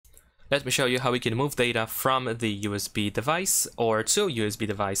Let me show you how we can move data from the USB device or to USB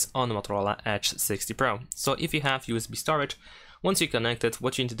device on the Motorola Edge 60 Pro. So if you have USB storage, once you connect it,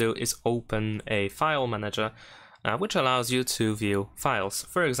 what you need to do is open a file manager, which allows you to view files.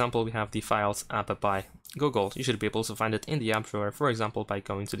 For example, we have the Files app by Google. You should be able to find it in the app drawer, for example, by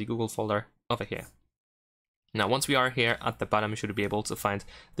going to the Google folder over here. Now, once we are here at the bottom, you should be able to find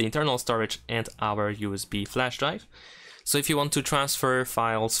the internal storage and our USB flash drive. So if you want to transfer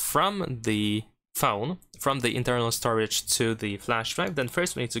files from the phone, from the internal storage to the flash drive, then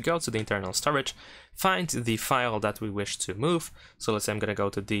first we need to go to the internal storage, find the file that we wish to move. So let's say I'm going to go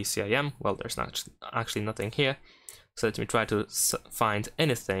to DCIM. Well, there's not actually nothing here. So let me try to find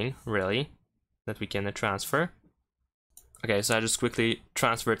anything really that we can transfer. Okay, so I just quickly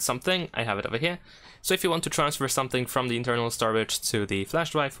transferred something. I have it over here. So if you want to transfer something from the internal storage to the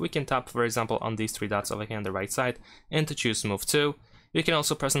flash drive, we can tap, for example, on these three dots over here on the right side and to choose Move To. We can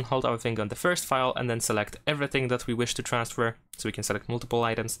also press and hold our finger on the first file and then select everything that we wish to transfer. So we can select multiple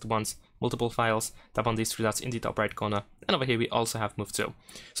items at once, multiple files, tap on these three dots in the top right corner, and over here we also have Move To.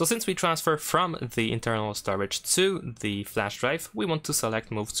 So since we transfer from the internal storage to the flash drive, we want to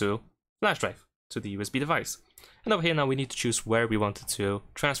select Move To Flash Drive, to the USB device. And over here now we need to choose where we wanted to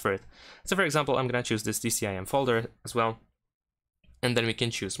transfer it. So for example, I'm going to choose this DCIM folder as well. And then we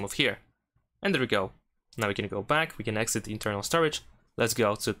can choose Move Here. And there we go. Now we can go back, we can exit the internal storage. Let's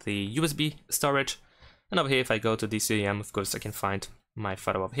go to the USB storage. And over here, if I go to DCIM, of course, I can find my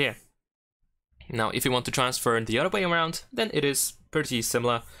photo over here. Now, if you want to transfer the other way around, then it is pretty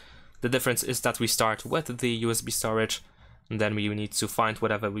similar. The difference is that we start with the USB storage, and then we need to find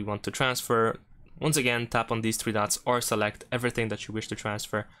whatever we want to transfer. Once again, tap on these three dots or select everything that you wish to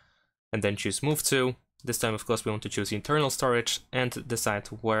transfer and then choose Move To. This time, of course, we want to choose internal storage and decide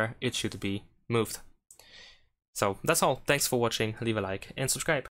where it should be moved. So that's all. Thanks for watching. Leave a like and subscribe.